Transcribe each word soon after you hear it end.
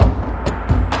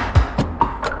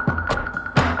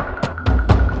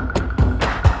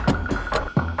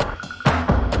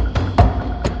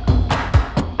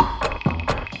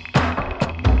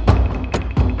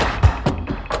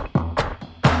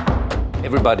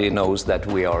everybody knows that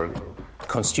we are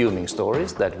consuming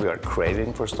stories, that we are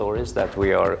craving for stories, that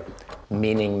we are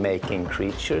meaning-making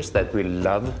creatures, that we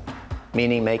love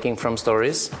meaning-making from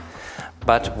stories.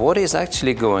 But what is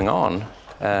actually going on,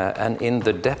 and in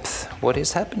the depth, what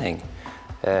is happening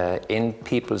in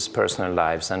people's personal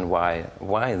lives, and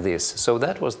why this? So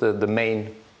that was the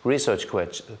main research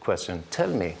question. Tell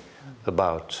me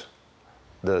about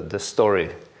the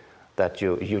story that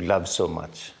you love so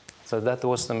much. So that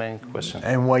was the main question.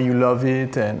 And why you love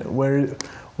it, and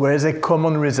where is a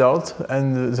common result,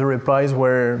 and the replies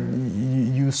where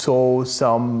you saw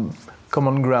some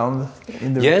common ground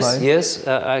in the replies? Yes,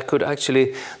 I could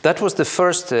actually. That was the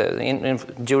first.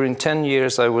 During 10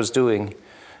 years, I was doing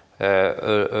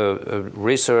a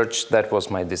research that was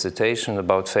my dissertation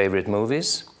about favorite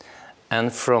movies,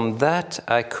 and from that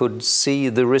I could see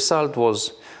the result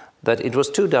was that it was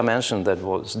two dimensions that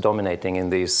was dominating in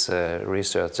this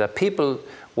research. That people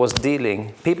were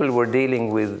dealing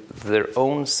with their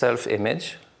own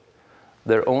self-image,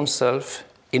 their own self,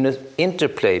 in an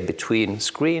interplay between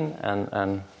screen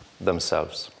and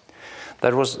themselves.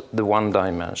 That was the one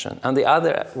dimension. And the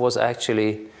other was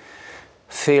actually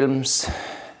films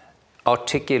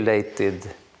articulated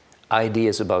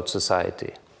ideas about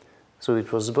society. So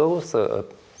it was both a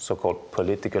so-called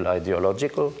political,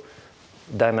 ideological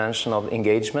dimension of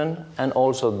engagement, and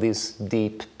also this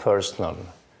deep personal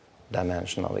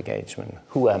dimension of engagement.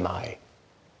 Who am I?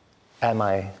 Am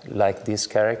I like this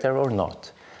character or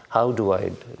not? How do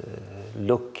I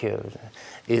look?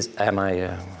 Am I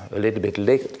a little bit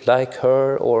like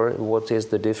her, or what is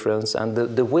the difference? And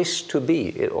the wish to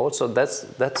be. Also,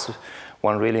 that's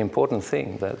one really important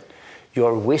thing, that you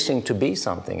are wishing to be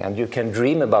something, and you can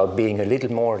dream about being a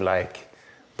little more like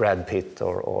Brad Pitt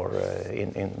or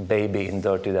in Baby in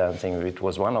Dirty Dancing. It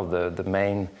was one of the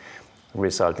main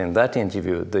result in that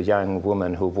interview, the young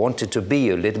woman who wanted to be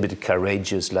a little bit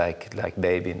courageous like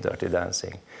Baby in Dirty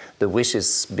Dancing. The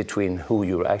wishes between who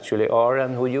you actually are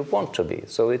and who you want to be.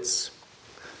 So it's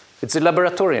a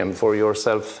laboratorium for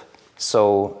yourself.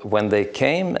 So when they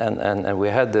came and we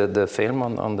had the film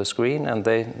on the screen, and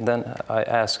then I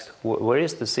asked, where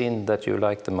is the scene that you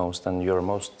like the most and you're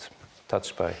most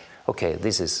touched by? Okay,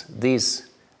 this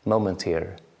moment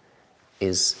here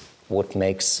is what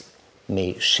makes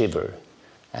me shiver,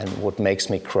 and what makes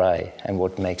me cry, and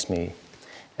what makes me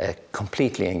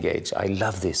completely engaged. I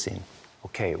love this scene.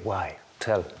 Okay, why?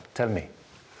 Tell me.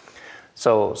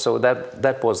 So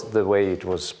that was the way it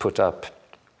was put up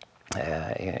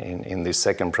in this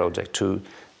second project,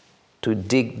 to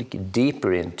dig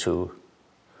deeper into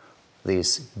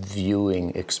this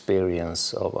viewing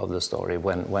experience of the story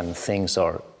when things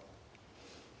are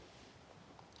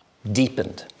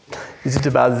deepened. Is it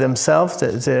about themselves?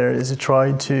 Is it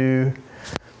trying to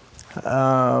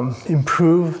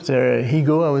improve their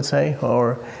ego, I would say,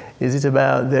 or is it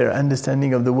about their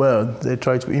understanding of the world? They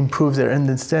try to improve their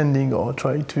understanding, or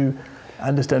try to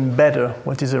understand better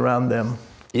what is around them.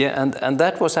 Yeah, and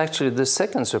that was actually the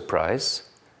second surprise,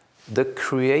 the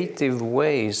creative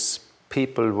ways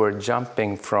people were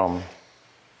jumping from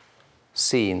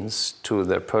scenes to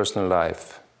their personal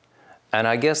life. And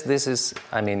I guess this is,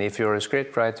 if you're a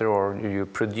scriptwriter or you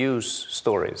produce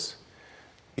stories,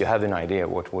 you have an idea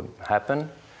what would happen.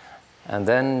 And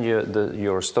then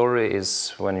your story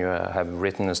is, when you have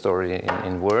written a story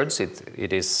in words,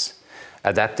 it is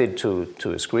adapted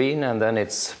to a screen, and then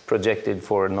it's projected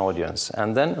for an audience.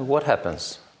 And then what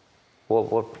happens?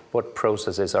 What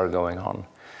processes are going on?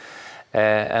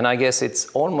 And I guess it's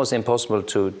almost impossible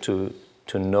to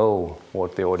know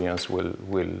what the audience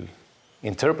will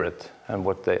interpret and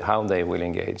how they will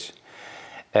engage.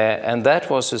 And that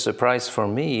was a surprise for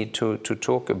me to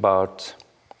talk about.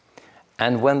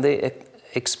 And when they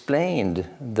explained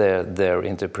their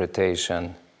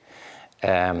interpretation,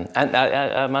 and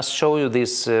I must show you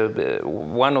this,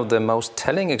 one of the most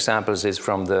telling examples is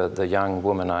from the young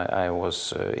woman I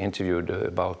was interviewed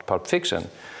about Pulp Fiction.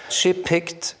 She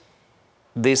picked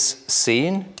this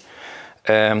scene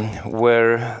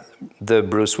where the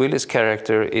Bruce Willis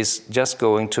character is just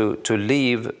going to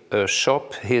leave a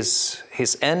shop. His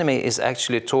enemy is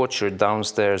actually tortured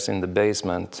downstairs in the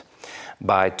basement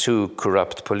by two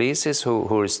corrupt police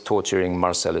who is torturing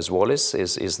Marcellus Wallace,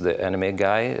 is the enemy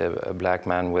guy, a black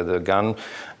man with a gun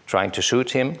trying to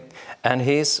shoot him. And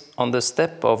he's on the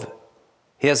step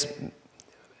he has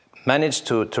managed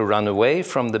to run away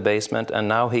from the basement, and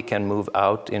now he can move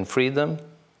out in freedom.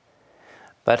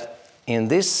 But in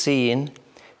this scene,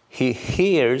 he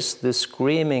hears the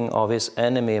screaming of his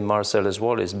enemy, Marcellus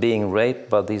Wallace, being raped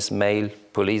by these male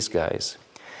police guys.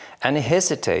 And he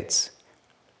hesitates,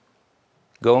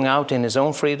 going out in his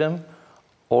own freedom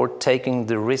or taking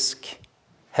the risk,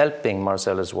 helping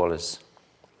Marcellus Wallace,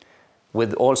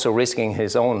 with also risking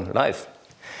his own life.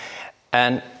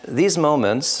 And these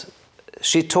moments,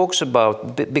 she talks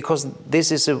about, because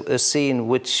this is a scene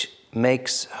which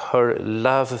makes her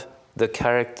love the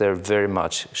character very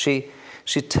much.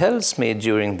 She tells me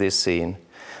during this scene,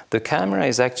 the camera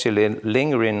is actually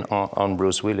lingering on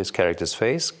Bruce Willis' character's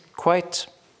face, quite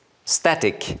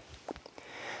static.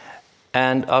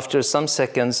 And after some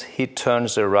seconds, he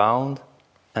turns around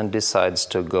and decides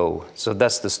to go. So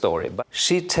that's the story. But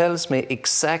she tells me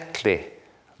exactly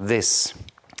this,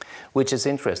 which is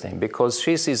interesting, because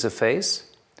she sees a face,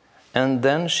 and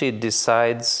then she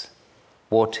decides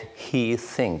what he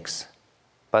thinks.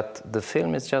 But the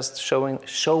film is just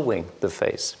showing the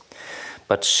face.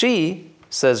 But she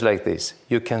says like this,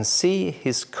 you can see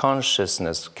his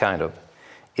consciousness, kind of.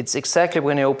 It's exactly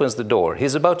when he opens the door.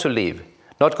 He's about to leave,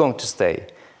 not going to stay.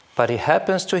 But he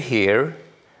happens to hear,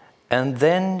 and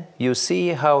then you see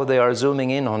how they are zooming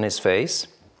in on his face.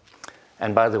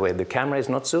 And by the way, the camera is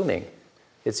not zooming.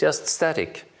 It's just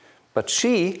static. But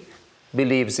she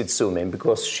believes it's zooming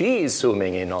because she is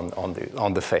zooming in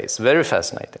on the face. Very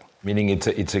fascinating. Meaning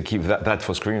it's a key, that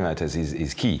for screenwriters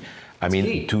is key. I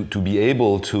mean, to be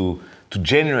able to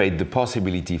generate the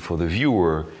possibility for the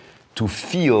viewer to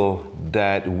feel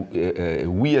that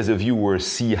we as a viewer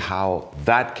see how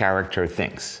that character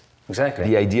thinks. Exactly.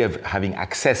 The idea of having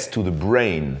access to the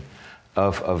brain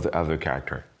of the other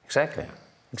character. Exactly.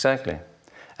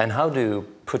 And how do you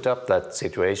put up that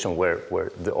situation where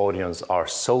the audience are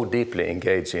so deeply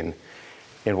engaged in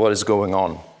what is going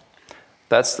on?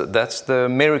 That's the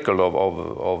miracle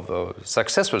of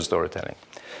successful storytelling.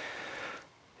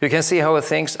 You can see how he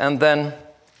thinks, and then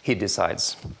he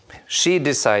decides. She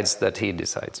decides that he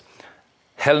decides.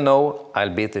 Hell no,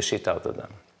 I'll beat the shit out of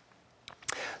them.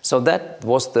 So that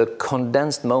was the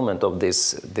condensed moment of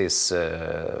this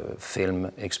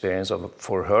film experience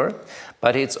for her.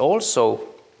 But it's also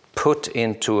put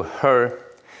into her,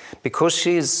 because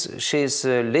she's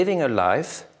living a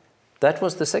life. That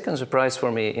was the second surprise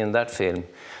for me in that film.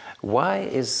 Why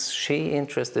is she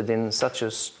interested in such a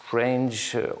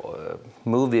strange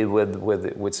movie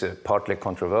which is partly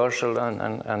controversial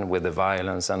and with the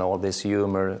violence and all this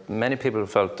humor? Many people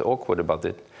felt awkward about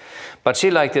it. But she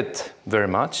liked it very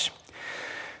much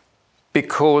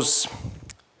because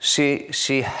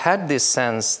she had this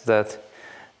sense that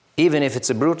even if it's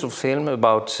a brutal film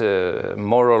about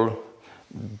moral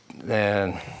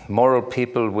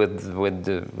people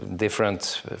with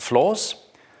different flaws,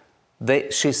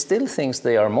 she still thinks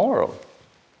they are moral.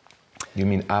 You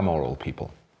mean amoral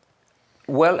people?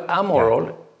 Well, amoral,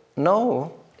 yeah.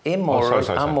 No, immoral, oh,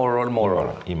 sorry. amoral,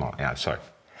 moral. Immoral, yeah, sorry.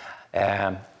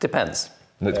 Depends.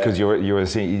 Because you were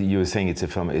saying it's a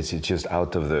film, it's just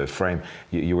out of the frame.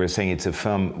 You were saying it's a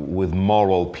film with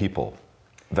moral people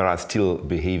that are still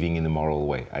behaving in a moral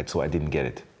way. So I didn't get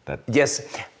it. Yes.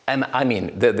 I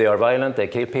mean, they are violent, they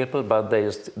kill people, but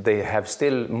they have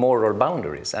still moral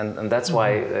boundaries. And that's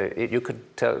why you could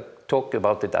talk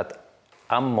about it as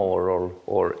amoral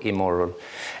or immoral.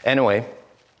 Anyway,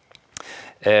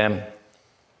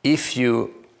 if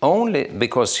you only,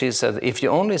 because she said, if you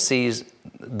only see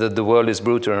that the world is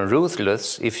brutal and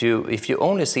ruthless, if you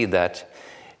only see that,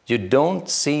 you don't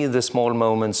see the small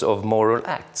moments of moral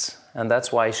acts. And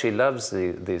that's why she loves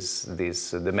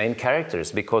the main characters,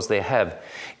 because they have,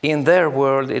 in their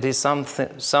world, it is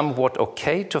somewhat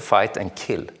okay to fight and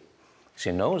kill.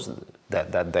 She knows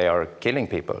that they are killing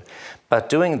people. But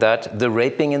doing that, the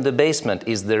raping in the basement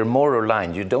is their moral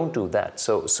line. You don't do that.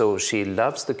 So she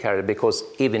loves the character because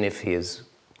even if he is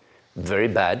very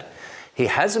bad, he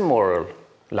has a moral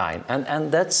line.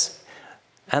 And that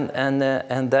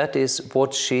is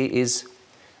what she is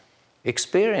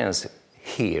experiencing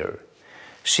here.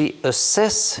 She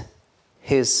assesses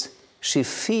she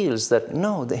feels that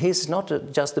no, he's not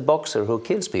just a boxer who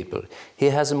kills people. He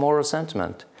has a moral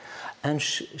sentiment. And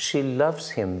she loves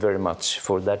him very much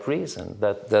for that reason,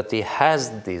 that he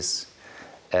has this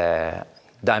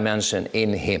dimension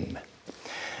in him.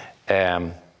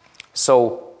 And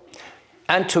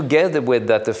together with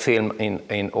that, the film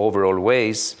in overall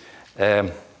ways,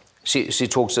 she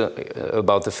talks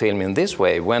about the film in this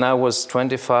way. When I was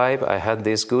 25, I had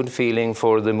this good feeling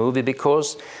for the movie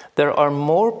because there are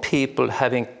more people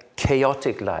having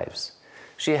chaotic lives.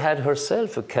 She had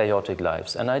herself a chaotic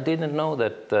life, and I didn't know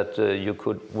that you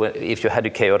could, if you had a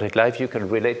chaotic life, you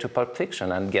could relate to Pulp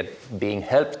Fiction and being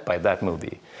helped by that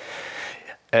movie.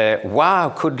 Wow,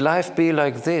 could life be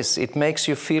like this? It makes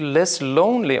you feel less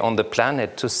lonely on the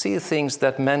planet to see things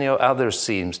that many others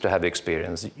seem to have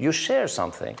experienced. You share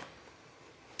something.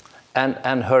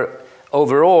 And her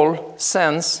overall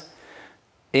sense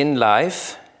in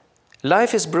life,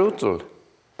 life is brutal,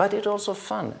 but it's also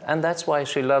fun. And that's why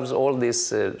she loves all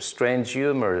this strange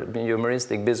humor,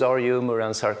 humoristic, bizarre humor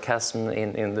and sarcasm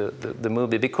in the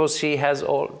movie, because she has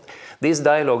all this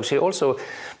dialogue. She also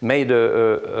made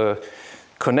a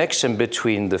connection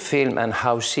between the film and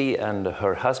how she and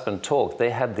her husband talked.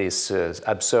 They had this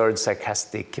absurd,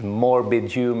 sarcastic,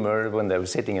 morbid humor when they were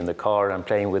sitting in the car and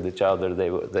playing with each other.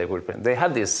 They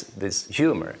had this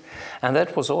humor, and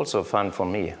that was also fun for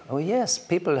me. Oh yes,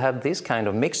 people have this kind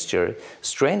of mixture,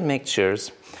 strange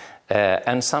mixtures,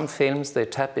 and some films they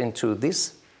tap into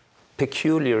this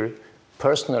peculiar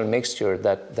personal mixture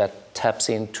that taps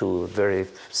into very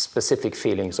specific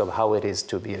feelings of how it is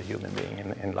to be a human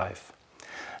being in life.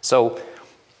 So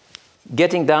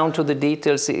getting down to the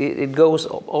details, it goes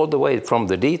all the way from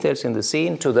the details in the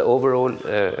scene to the overall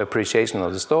appreciation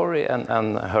of the story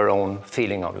and her own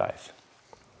feeling of life.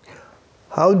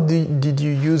 How did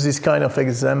you use this kind of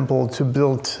example to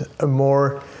build a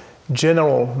more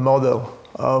general model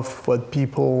of what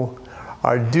people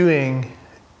are doing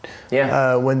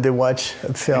when they watch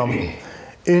a film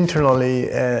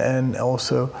internally and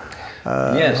also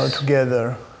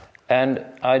together? And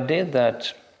I did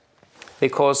that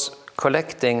because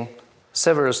collecting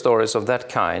several stories of that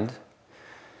kind,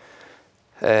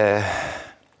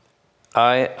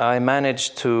 I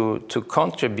managed to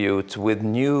contribute with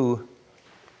new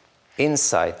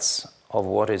insights of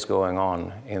what is going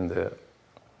on in the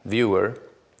viewer.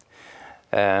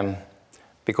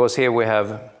 Because here we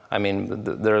have, I mean,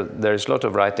 there's a lot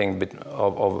of writing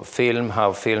of film,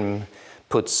 how film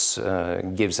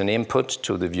gives an input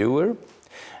to the viewer,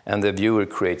 and the viewer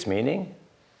creates meaning.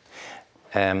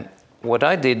 What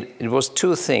I did, it was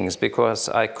two things, because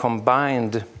I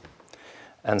combined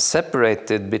and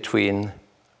separated between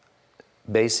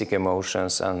basic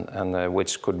emotions and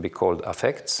which could be called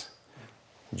affects,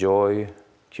 joy,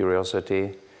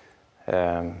 curiosity,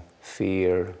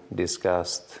 fear,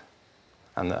 disgust,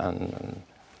 and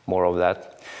more of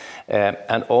that.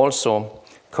 And also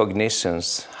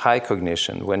cognitions, high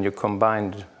cognition, when you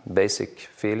combine basic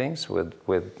feelings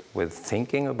with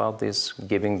thinking about this,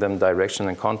 giving them direction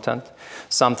and content,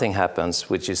 something happens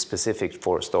which is specific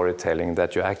for storytelling,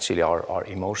 that you actually are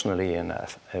emotionally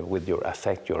with your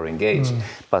affect, you're engaged.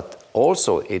 But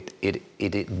also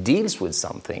it deals with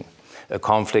something, a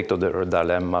conflict or a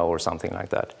dilemma or something like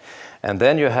that. And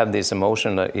then you have this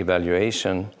emotional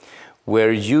evaluation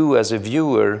where you as a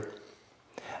viewer,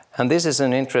 and this is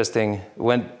an interesting,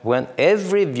 when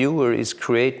every viewer is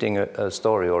creating a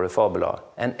story or a fabula,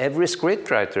 and every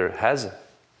scriptwriter has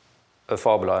a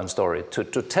fabula and story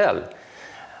to tell,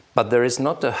 but there is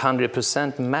not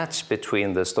 100% match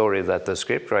between the story that the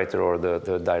scriptwriter or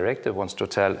the director wants to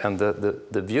tell and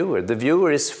the viewer. The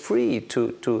viewer is free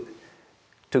to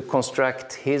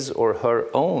construct his or her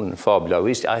own fabula,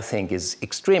 which I think is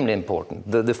extremely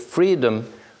important, the freedom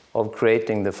of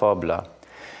creating the fabula.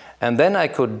 And then I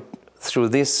could, through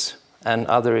this and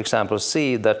other examples,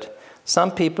 see that some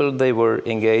people, they were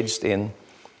engaged in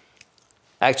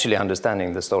actually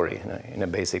understanding the story in a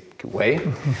basic way.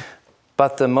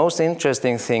 But the most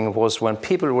interesting thing was when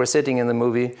people were sitting in the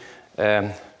movie,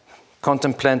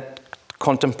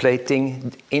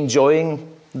 contemplating,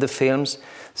 enjoying the films,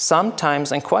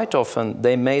 sometimes and quite often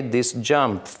they made this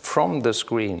jump from the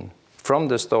screen, from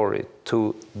the story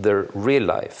to their real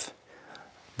life.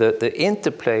 The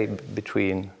interplay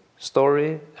between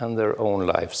story and their own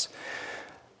lives.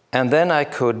 And then I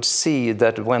could see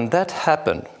that when that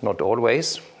happened, not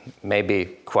always, maybe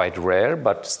quite rare,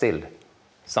 but still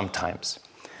sometimes,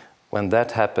 when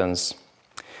that happens,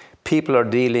 people are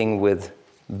dealing with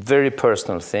very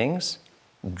personal things,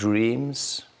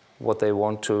 dreams, what they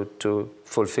want to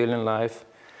fulfill in life,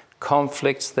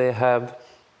 conflicts they have.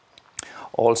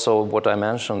 Also, what I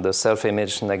mentioned, the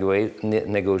self-image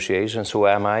negotiations. Who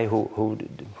am I?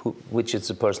 Which is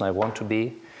the person I want to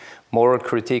be? Moral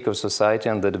critique of society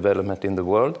and the development in the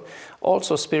world.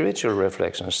 Also, spiritual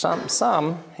reflections.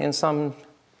 In some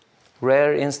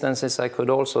rare instances, I could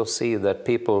also see that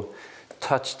people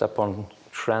touched upon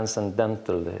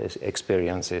transcendental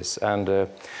experiences, and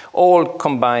all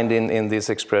combined in this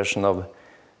expression of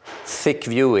thick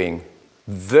viewing.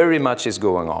 Very much is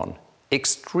going on.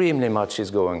 Extremely much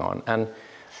is going on, and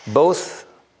both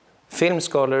film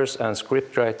scholars and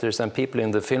scriptwriters and people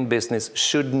in the film business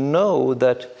should know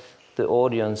that the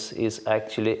audience is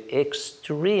actually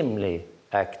extremely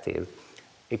active,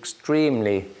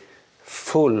 extremely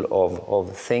full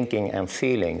of thinking and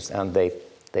feelings, and they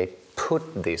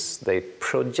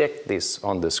project this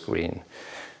on the screen,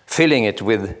 filling it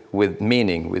with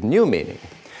meaning, with new meaning.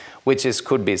 which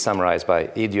could be summarized by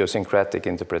idiosyncratic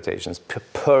interpretations,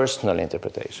 personal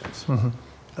interpretations.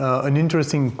 An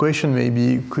interesting question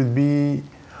maybe could be,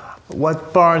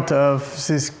 what part of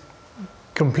this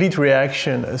complete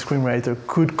reaction a screenwriter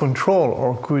could control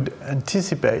or could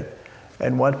anticipate,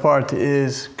 and what part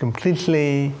is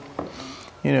completely,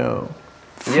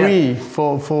 free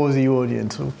for the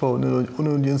audience or for an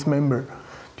audience member?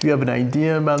 Do you have an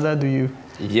idea about that? Do you?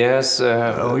 Yes.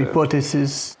 Or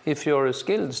hypothesis? If you're a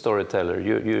skilled storyteller,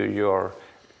 you're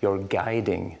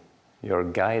guiding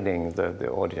the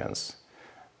audience.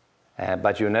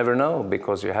 But you never know,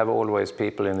 because you have always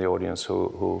people in the audience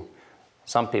who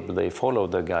some people, they follow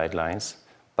the guidelines,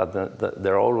 but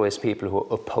there are always people who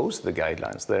oppose the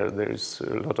guidelines. There's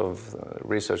a lot of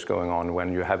research going on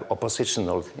when you have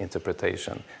oppositional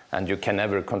interpretation, and you can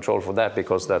never control for that,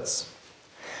 because that's...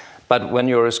 But when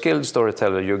you're a skilled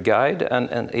storyteller, you guide,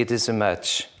 and it is a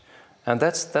match. And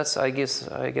that's I guess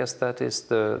that is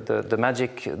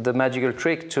the magical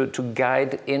trick, to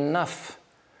guide enough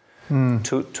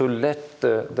to let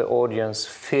the audience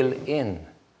fill in.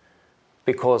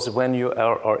 Because when you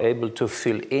are able to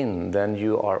fill in, then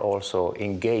you are also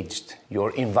engaged.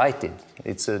 You're invited.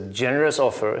 It's a generous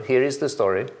offer. Here is the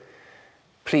story.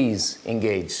 Please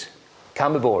engage.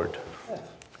 Come aboard.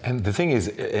 And the thing is,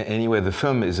 anyway, the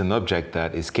film is an object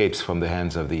that escapes from the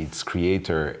hands of its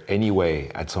creator anyway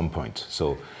at some point.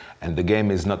 So, and the game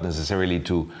is not necessarily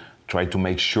to try to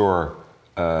make sure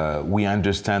we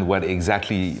understand what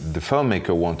exactly the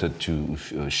filmmaker wanted to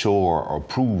show or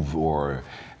prove or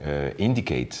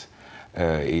indicate.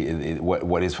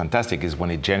 What is fantastic is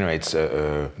when it generates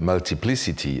a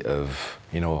multiplicity of,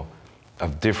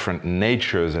 of different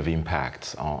natures of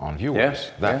impact on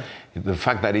viewers. Yes. The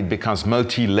fact that it becomes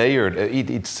multi-layered,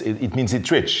 it means it's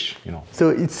rich. So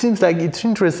it seems like it's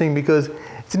interesting, because it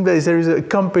seems like there is a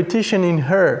competition in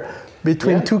her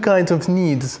between two kinds of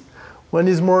needs. One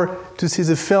is more to see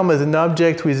the film as an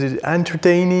object which is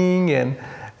entertaining,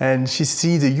 and she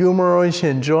sees the humor and she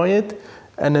enjoys it.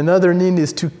 And another need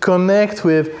is to connect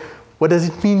with, what does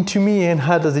it mean to me and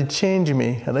how does it change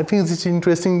me? And I think it's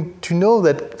interesting to know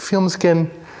that films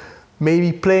can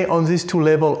maybe play on these two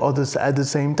levels at the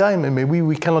same time, and maybe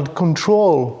we cannot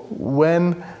control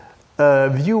when a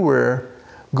viewer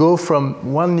go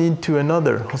from one need to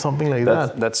another or something like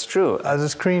that. That's true. As a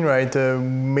screenwriter,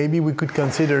 maybe we could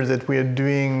consider that we are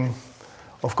doing,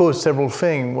 of course, several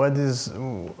things. What is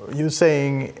you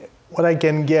saying? What I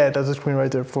can get as a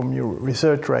screenwriter from your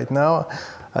research right now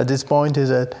at this point is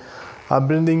that I'm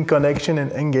building connection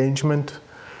and engagement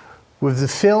with the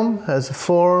film as a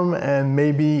form, and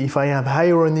maybe if I have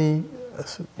irony,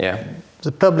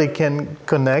 the public can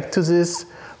connect to this,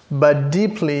 but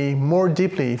more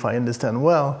deeply, if I understand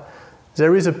well,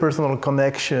 there is a personal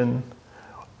connection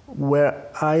where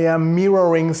I am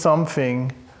mirroring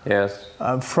something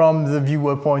from the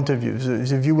viewer point of view.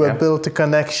 The viewer built a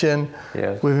connection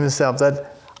with himself,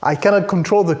 that I cannot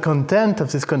control the content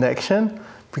of this connection,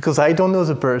 because I don't know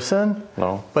the person,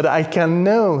 but I can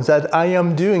know that I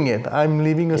am doing it. I'm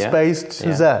leaving a space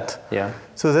to that.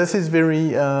 So this is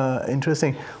very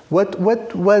interesting. What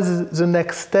was the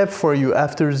next step for you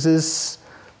after this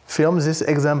film, this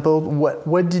example?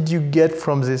 What did you get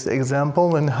from this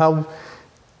example, and how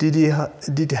did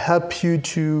it help you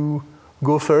to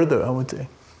go further, I would say?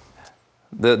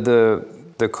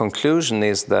 The conclusion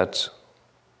is that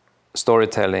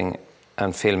storytelling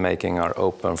and filmmaking are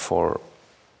open for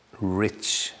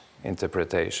rich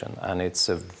interpretation, and it's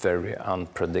a very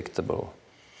unpredictable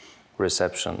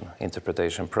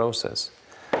interpretation process.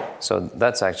 So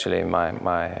that's actually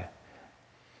my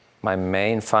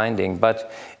main finding.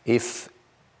 But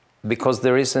because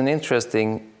there is an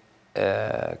interesting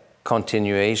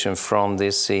continuation from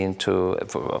this scene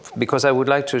because I would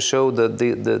like to show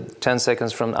the 10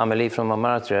 seconds from Amélie from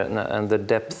Montmartre and the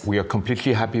depth. We are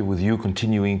completely happy with you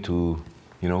continuing to,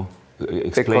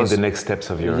 explain the next steps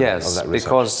of that research.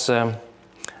 Because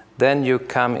then you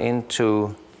come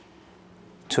into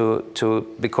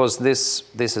because this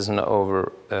is an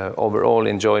overall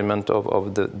enjoyment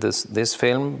of this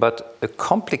film, but a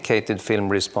complicated film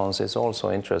response is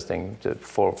also interesting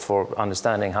for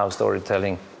understanding how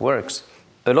storytelling works.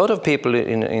 A lot of people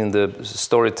in the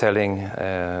storytelling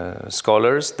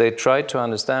scholars, they try to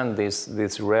understand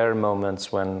these rare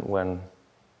moments when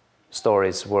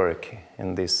stories work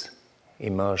in this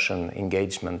immersion,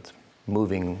 engagement,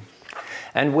 moving.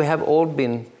 And we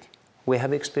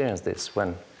have experienced this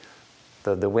when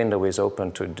the window is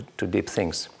open to deep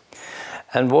things.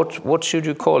 And what should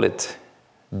you call it?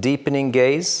 Deepening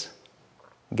gaze?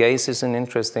 Gaze is an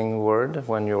interesting word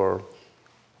when you're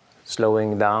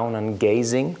slowing down and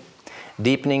gazing.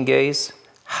 Deepening gaze,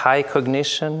 high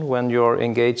cognition when you're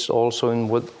engaged also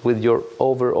with your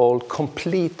overall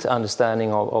complete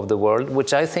understanding of the world,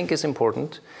 which I think is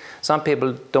important. Some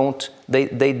people don't,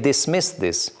 they dismiss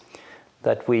this,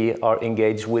 that we are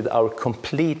engaged with our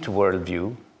complete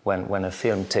worldview when a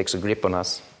film takes a grip on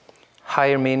us.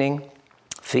 Higher meaning,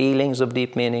 feelings of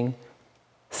deep meaning,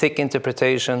 thick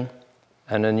interpretation,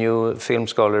 and a new film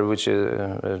scholar, which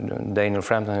Daniel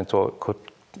Frampton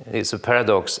is a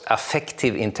paradox,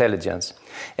 affective intelligence.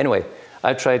 Anyway,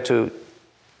 I try to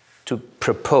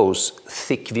propose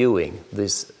thick viewing,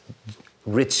 this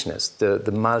richness,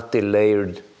 the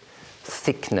multi-layered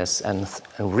thickness and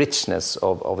richness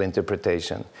of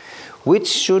interpretation, which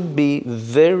should be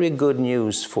very good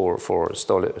news for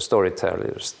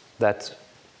storytellers, that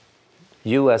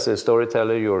you as a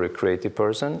storyteller, you're a creative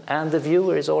person, and the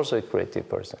viewer is also a creative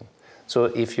person. So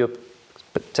if you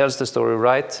tells the story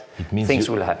right, things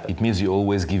will happen. It means you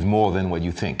always give more than what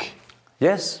you think.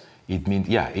 Yes. It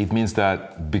means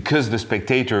that because the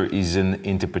spectator is an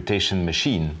interpretation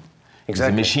machine, it's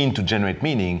a machine to generate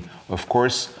meaning, of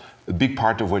course, a big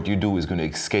part of what you do is going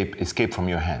to escape from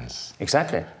your hands.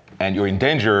 Exactly. And you're in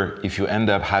danger if you end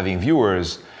up having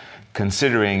viewers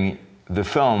considering the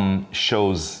film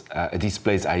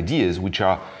displays ideas which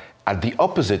are at the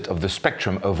opposite of the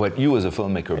spectrum of what you as a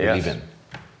filmmaker believe in.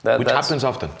 Which happens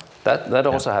often. That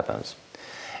also happens.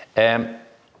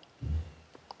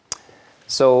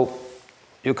 So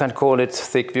you can call it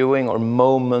thick viewing or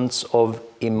moments of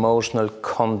emotional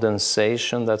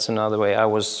condensation. That's another way. I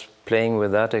was playing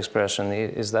with that expression.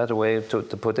 Is that a way to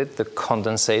put it? The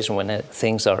condensation, when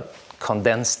things are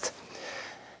condensed,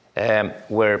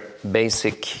 where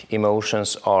basic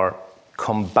emotions are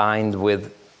combined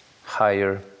with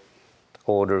higher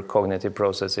order cognitive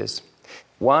processes.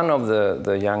 One of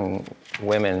the young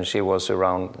women, she was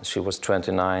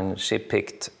 29, she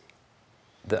picked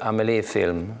the Amélie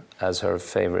film as her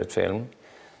favorite film,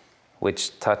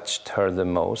 which touched her the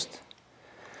most.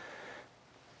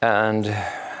 And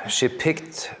she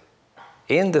picked,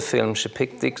 in the film, she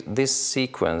picked this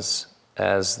sequence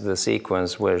as the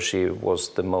sequence where she was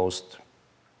the most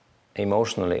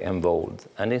emotionally involved.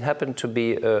 And it happened to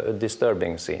be a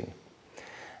disturbing scene.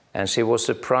 And she was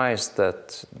surprised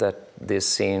that this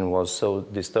scene was so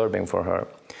disturbing for her.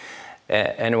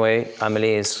 Anyway,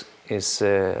 Amélie is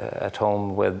at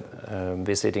home with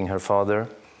visiting her father,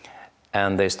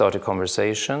 and they start a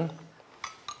conversation.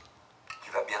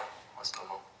 Tu vas bien en ce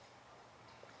moment?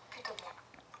 Plutôt bien.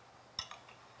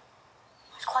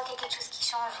 Je crois qu'il y a quelque chose qui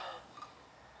change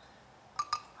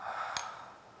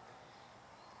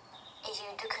et j'ai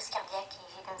eu 2 crises cardiaques et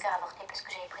j'ai dû me faire avorter parce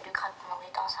que j'avais pris du crack pendant que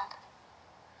j'étais enceinte.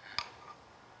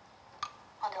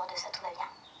 En dehors de ça, tout va bien.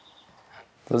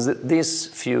 So these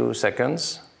few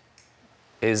seconds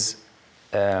is,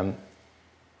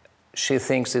 she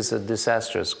thinks it's a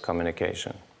disastrous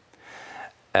communication.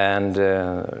 And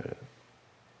the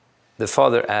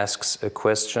father asks a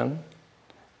question,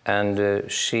 and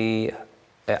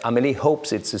Amélie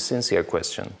hopes it's a sincere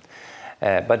question,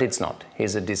 but it's not.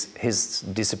 He's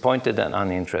disappointed and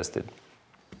uninterested.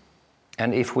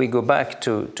 And if we go back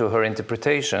to her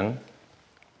interpretation,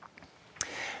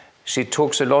 she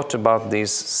talks a lot about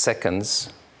these seconds,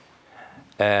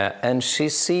 and she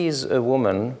sees a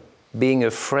woman being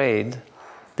afraid.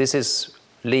 This is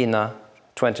Lina,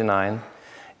 29.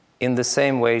 In the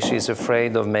same way, she's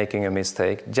afraid of making a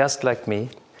mistake, just like me.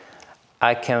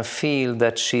 I can feel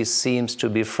that she seems to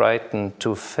be frightened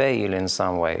to fail in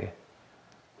some way.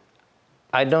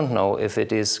 I don't know if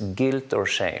it is guilt or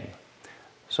shame.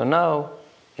 So now,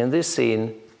 in this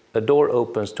scene, a door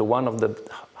opens to one of the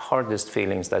hardest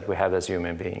feelings that we have as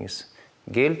human beings,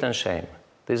 guilt and shame.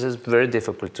 This is very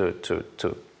difficult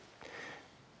to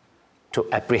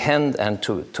apprehend and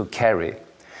to carry.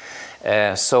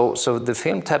 So the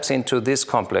film taps into these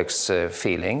complex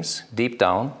feelings deep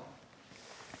down,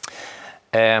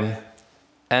 and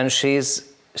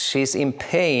she's in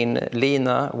pain.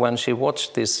 Lina, when she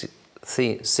watched this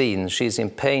scene, she's in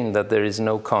pain that there is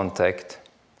no contact.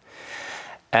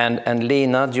 And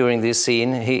Lina, during this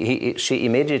scene, she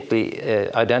immediately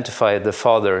identified the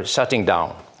father shutting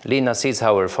down. Lina sees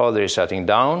how her father is shutting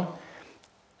down,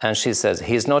 and she says,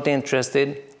 he's not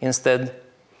interested. Instead,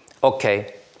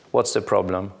 okay, what's the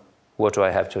problem? What do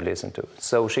I have to listen to?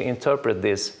 So she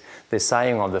interprets the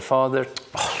sighing of the father.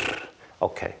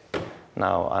 Okay,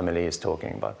 now Amélie is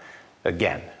talking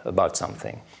about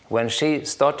something. When she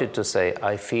started to say,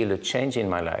 I feel a change in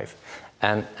my life,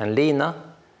 and Lina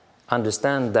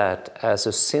understand that as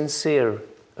a sincere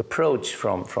approach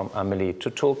from Amélie to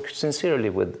talk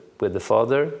sincerely with the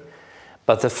father,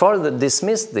 but the father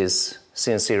dismissed this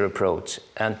sincere approach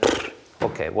and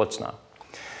okay, what's now?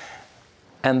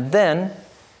 And then,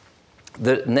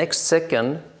 the next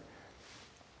second,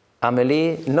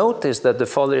 Amélie noticed that the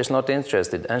father is not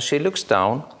interested, and she looks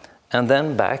down and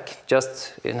then back,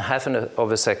 just in half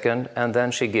of a second, and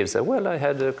then she gives well, I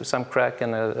had some crack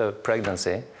and a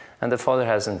pregnancy, and the father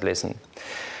hasn't listened.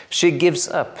 She gives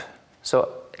up. So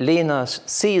Lina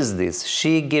sees this.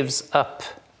 She gives up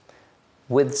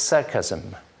with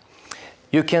sarcasm.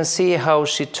 You can see how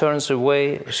she turns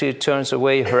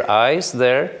away her eyes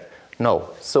there.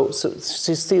 No. So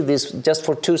she sees this just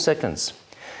for 2 seconds.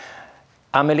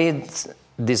 Amélie's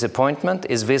disappointment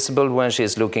is visible when she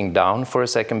is looking down for a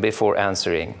second before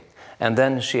answering. And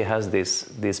then she has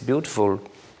this beautiful,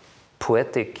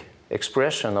 poetic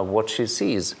expression of what she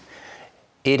sees.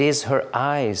 It is her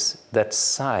eyes that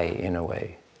sigh in a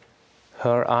way.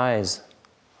 Her eyes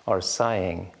are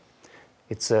sighing.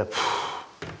 It's a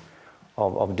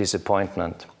of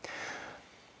disappointment.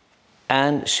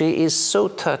 And she is so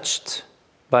touched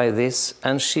by this,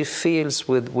 and she feels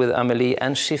with Amélie,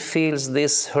 and she feels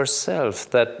this herself,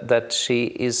 that she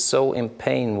is so in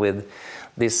pain with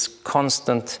this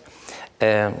constant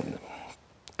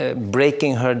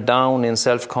breaking her down in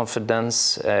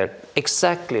self-confidence,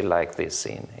 exactly like this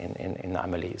scene in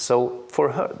Amélie. So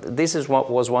for her, this is what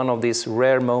was one of these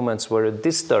rare moments where a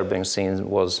disturbing scene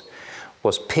was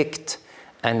picked,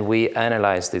 and we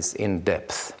analyzed it in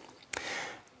depth.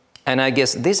 And I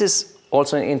guess this is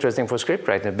also interesting for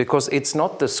scriptwriting, because it's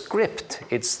not the script,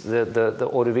 it's the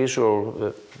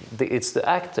audiovisual, it's the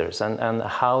actors and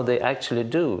how they actually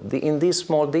do, in these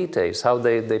small details, how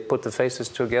they put the faces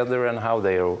together and how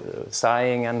they are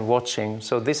sighing and watching.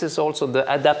 So this is also the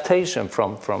adaptation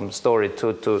from story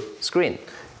to screen.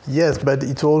 Yes, but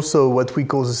it's also what we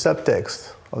call the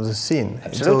subtext of the scene.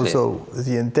 Absolutely. It's also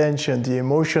the intention, the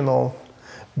emotional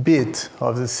bit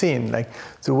of the scene, like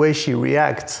the way she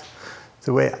reacts.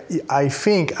 The way I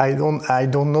think, I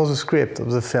don't know the script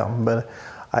of the film, but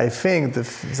I think the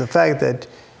fact that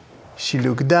she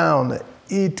looked down,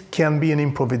 it can be an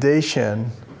improvisation,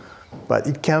 but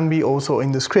it can be also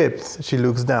in the script. She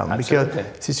looks down. Absolutely.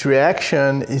 Because this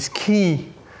reaction is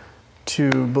key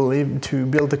to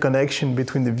build a connection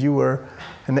between the viewer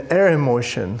and her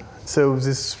emotion. So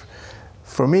this,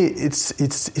 for me,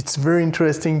 it's very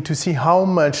interesting to see how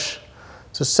much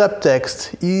the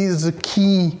subtext is a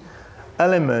key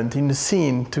element in the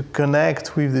scene to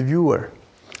connect with the viewer.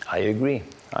 I agree.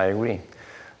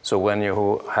 So when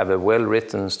you have a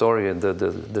well-written story,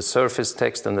 the surface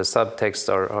text and the subtext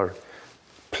are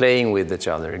playing with each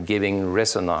other, giving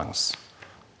resonance.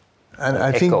 And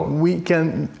I think we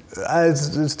can,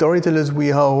 as storytellers,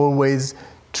 we are always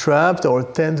trapped or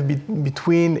tend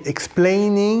between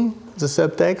explaining the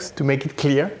subtext to make it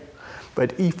clear.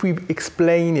 But if we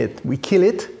explain it, we kill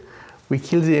it. We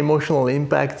kill the emotional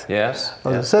impact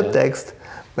of the subtext. Yes.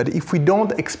 But if we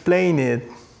don't explain it,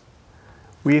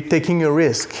 we're taking a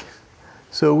risk.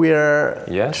 So we are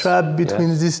trapped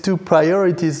between these two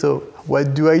priorities. So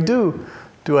what do?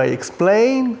 Do I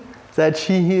explain that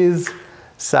she is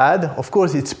sad? Of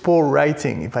course, it's poor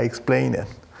writing if I explain it.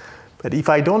 But if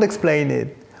I don't explain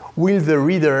it, will the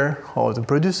reader or the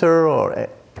producer or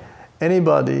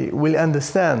anybody will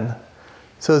understand?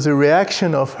 So the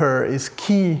reaction of her is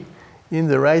key in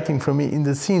the writing for me, in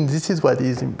the scene. This is what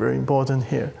is very important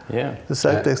here, the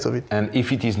subtext of it. And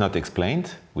if it is not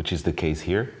explained, which is the case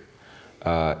here,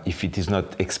 if it is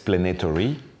not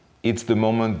explanatory, it's the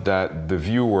moment that the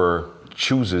viewer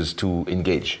chooses to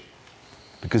engage.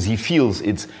 Because he feels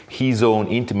it's his own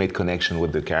intimate connection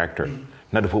with the character,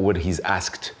 not what he's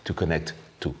asked to connect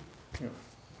to.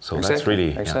 So that's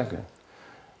really... Exactly.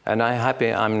 And I'm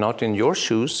happy I'm not in your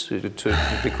shoes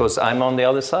because I'm on the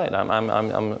other side.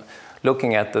 I'm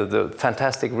looking at the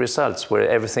fantastic results where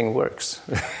everything works.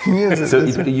 So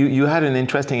you had an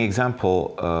interesting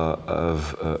example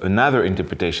of another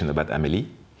interpretation about Amélie,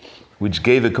 which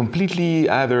gave a completely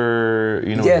other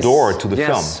door to the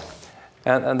film.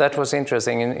 And that was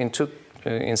interesting.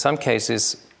 In some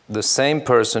cases, the same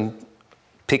person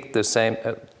picked the same,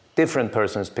 different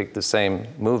persons picked the same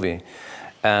movie.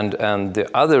 And the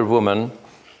other woman,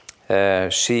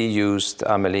 she used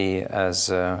Amélie as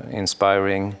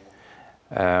inspiring.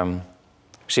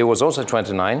 She was also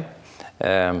 29,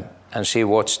 and she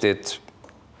watched it.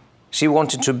 She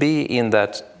wanted to be in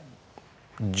that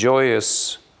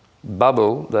joyous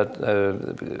bubble that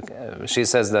she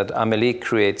says that Amélie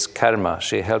creates karma.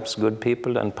 She helps good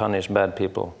people and punish bad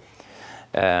people.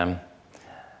 And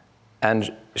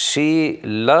she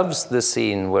loves the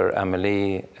scene where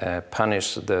Amélie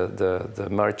punished the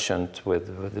merchant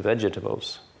with the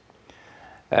vegetables.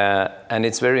 And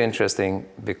it's very interesting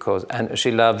because, and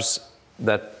she loves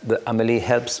that Amélie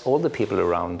helps all the people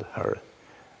around her.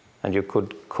 And you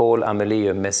could call Amélie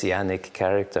a messianic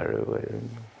character,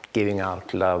 giving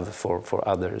out love for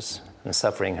others and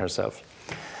suffering herself.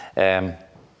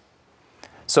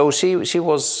 So she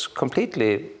was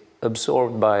completely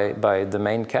absorbed by the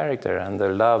main character and the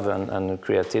love and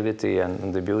creativity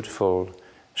and the beautiful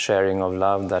sharing of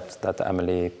love that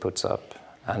Amélie puts up,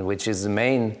 and which is the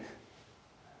main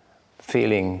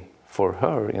feeling for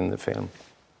her in the film.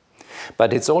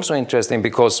 But it's also interesting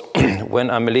because when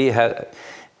Amélie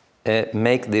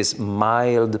make this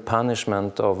mild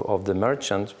punishment of the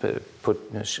merchant,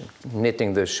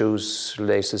 knitting the shoes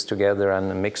laces together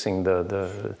and mixing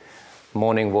the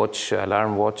morning watch,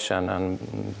 alarm watch, and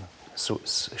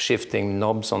shifting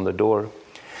knobs on the door.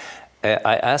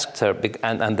 I asked her,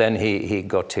 and then he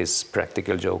got his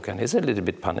practical joke, and he's a little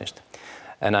bit punished.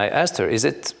 And I asked her, is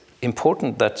it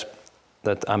important that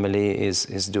Amélie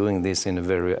is doing this in a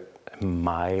very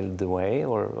mild way,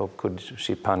 or could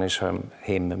she punish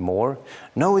him more?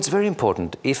 No, it's very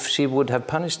important. If she would have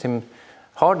punished him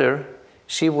harder,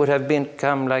 she would have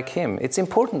become like him. It's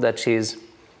important that she's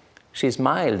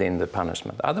mild in the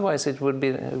punishment. Otherwise, it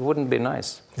wouldn't be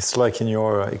nice. It's like in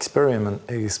your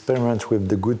experiment with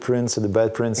the good prince and the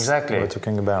bad prince. Exactly. We're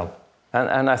talking about.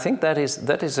 And I think that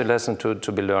is a lesson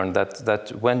to be learned.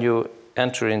 That when you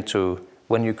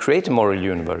when you create a moral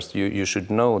universe, you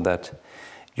should know that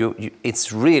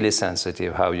it's really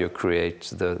sensitive how you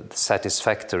create the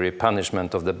satisfactory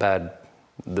punishment of the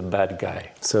bad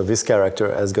guy. So this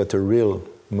character has got a real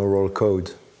moral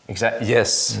code. Exactly.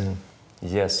 Yes.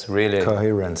 Yes, really.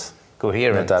 Coherent.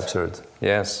 Not absurd.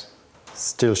 Yes.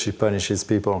 Still, she punishes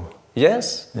people.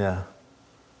 Yes. Yeah.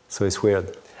 So it's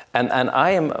weird. And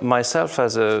I am myself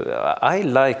I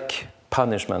like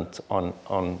punishment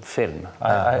on film.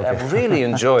 I really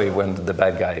enjoy when the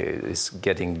bad guy is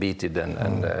getting beaten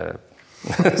and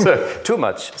too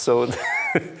much. So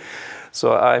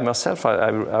I myself,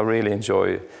 I really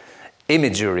enjoy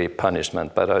imagery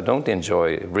punishment, but I don't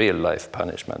enjoy real life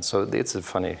punishment. So it's a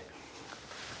funny.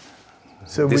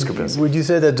 So would you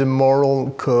say that the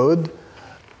moral code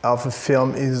of a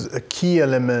film is a key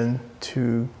element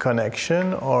to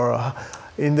connection, or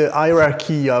in the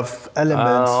hierarchy of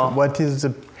elements, what is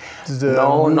the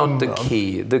No, not the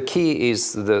key. The key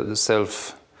is the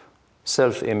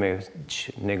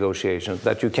self-image negotiation,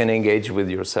 that you can engage with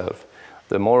yourself.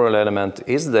 The moral element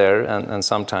is there, and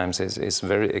sometimes is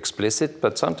very explicit,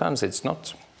 but sometimes it's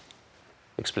not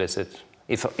explicit.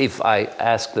 If I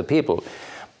ask the people,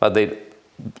 but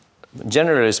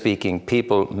generally speaking,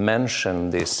 people mention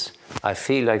this. I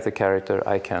feel like the character.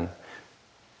 I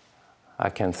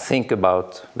can think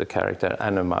about the character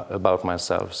and about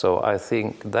myself. So I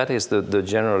think that is the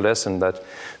general lesson, that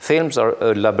films are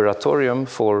a laboratorium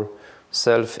for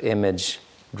self-image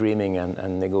dreaming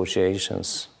and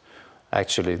negotiations.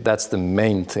 Actually, that's the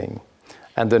main thing.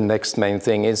 And the next main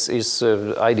thing is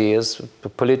ideas,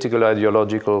 political,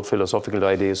 ideological, philosophical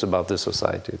ideas about the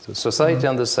society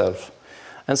and the self.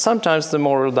 And sometimes the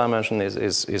moral dimension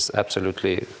is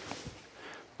absolutely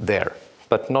there,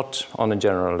 but not on a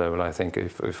general level, I think,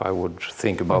 if I would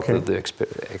think about the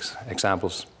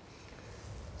examples.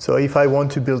 So if I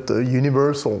want to build a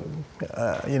universal,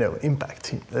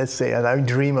 impact, let's say, and I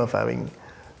dream of having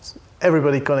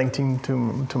everybody connecting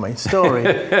to my story,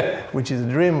 which is a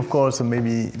dream, of course, and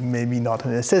maybe not a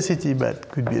necessity, but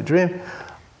could be a dream.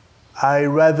 I'd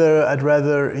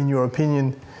rather, in your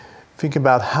opinion, think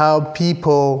about how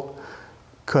people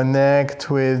connect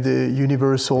with the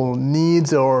universal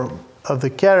needs or of the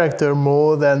character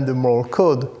more than the moral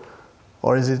code,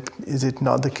 or is it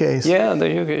not the case? Yeah,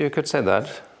 you could say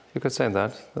that. You could say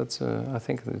that. That's I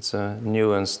think it's a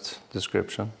nuanced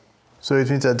description. So it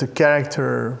means that the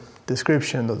character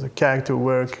description or the character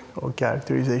work or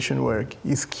characterization work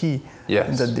is key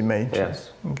in that dimension.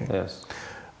 Yes. Okay. Yes.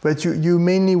 But you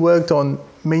mainly worked on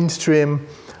mainstream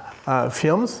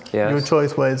films. Yes. Your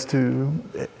choice was to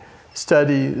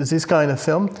study this kind of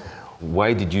film.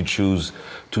 Why did you choose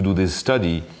to do this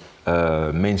study,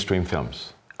 mainstream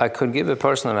films? I could give a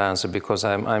personal answer because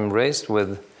I'm raised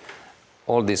with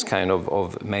all these kind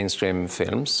of mainstream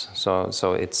films. So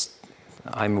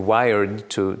I'm wired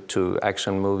to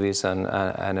action movies and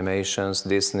animations,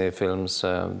 Disney films,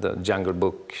 the Jungle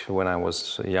Book when I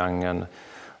was young, and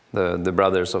the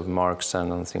Brothers of Marx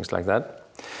and things like that.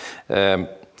 And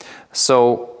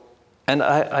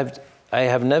I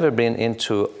have never been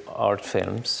into art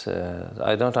films.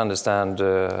 I don't understand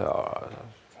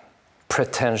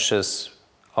pretentious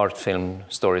art film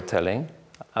storytelling.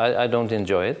 I don't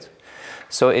enjoy it.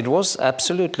 So it was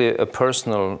absolutely a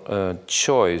personal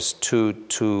choice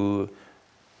to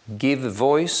give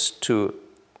voice to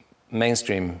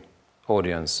mainstream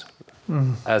audience,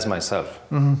 as myself.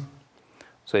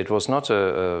 So it was not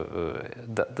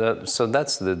so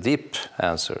that's the deep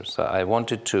answer. So I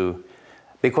wanted to,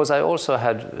 because I also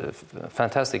had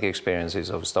fantastic experiences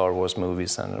of Star Wars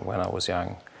movies and when I was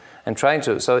young, and trying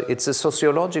to. So it's a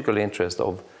sociological interest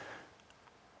of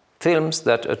films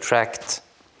that attract.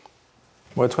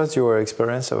 What was your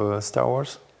experience of Star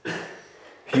Wars?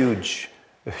 A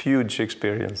huge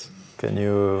experience. Can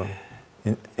you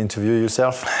interview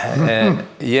yourself?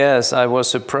 Yes, I was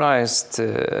surprised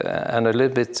and a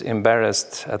little bit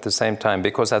embarrassed at the same time,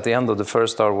 because at the end of the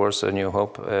first Star Wars, A New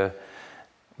Hope,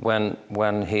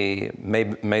 when he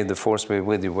made the Force be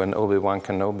with you, when Obi-Wan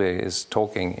Kenobi is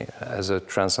talking as a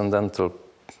transcendental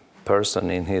person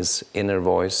in his inner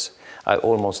voice, I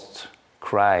almost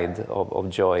cried of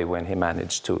joy when he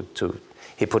managed to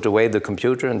he put away the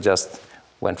computer and just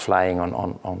went flying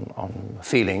on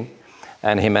feeling,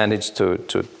 and he managed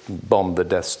to bomb the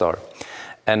Death Star.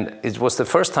 And it was the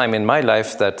first time in my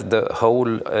life that the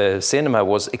whole cinema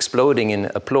was exploding in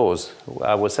applause.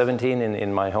 I was 17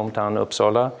 in my hometown,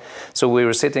 Uppsala. So we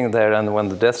were sitting there, and when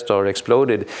the Death Star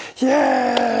exploded,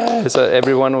 yeah! So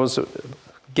everyone was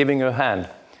giving a hand.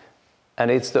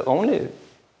 And it's the only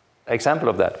example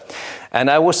of that. And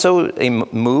I was so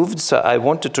moved, so I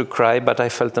wanted to cry, but I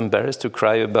felt embarrassed to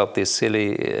cry about this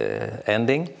silly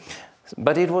ending.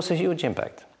 But it was a huge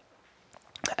impact.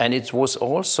 And it was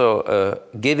also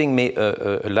giving me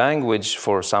a language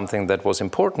for something that was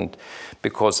important,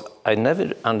 because I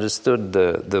never understood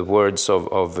the words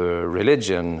of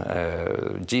religion,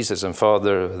 Jesus and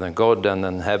Father, and God, and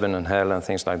then heaven and hell and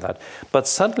things like that. But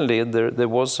suddenly there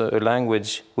was a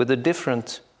language with a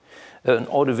different, an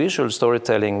audiovisual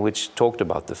storytelling which talked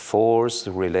about the Force,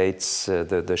 relates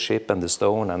the ship and the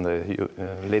stone and the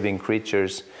living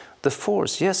creatures. The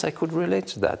Force, yes, I could relate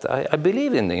to that. I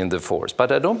believe in the Force,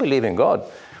 but I don't believe in God.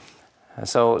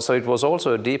 So it was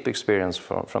also a deep experience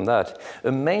from that.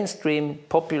 A mainstream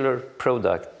popular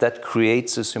product that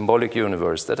creates a symbolic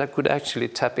universe that I could actually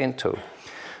tap into.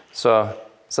 So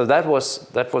that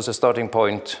was a starting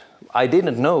point. I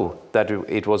didn't know that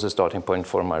it was a starting point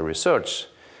for my research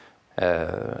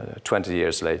 20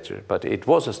 years later, but it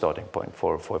was a starting point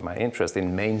for my interest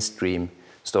in mainstream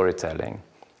storytelling.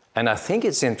 And I think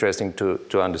it's interesting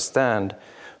to understand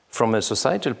from a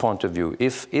societal point of view,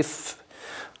 if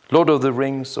Lord of the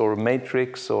Rings or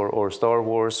Matrix or Star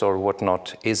Wars or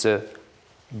whatnot is a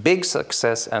big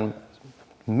success and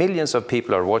millions of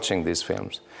people are watching these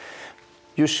films,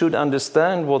 you should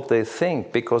understand what they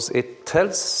think, because it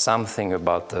tells something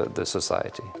about the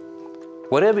society.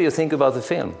 Whatever you think about the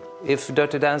film, if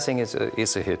Dirty Dancing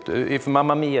is a hit, if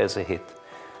Mamma Mia is a hit,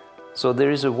 so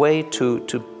there is a way to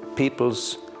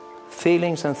people's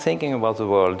feelings and thinking about the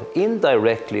world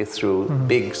indirectly through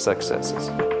big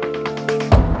successes.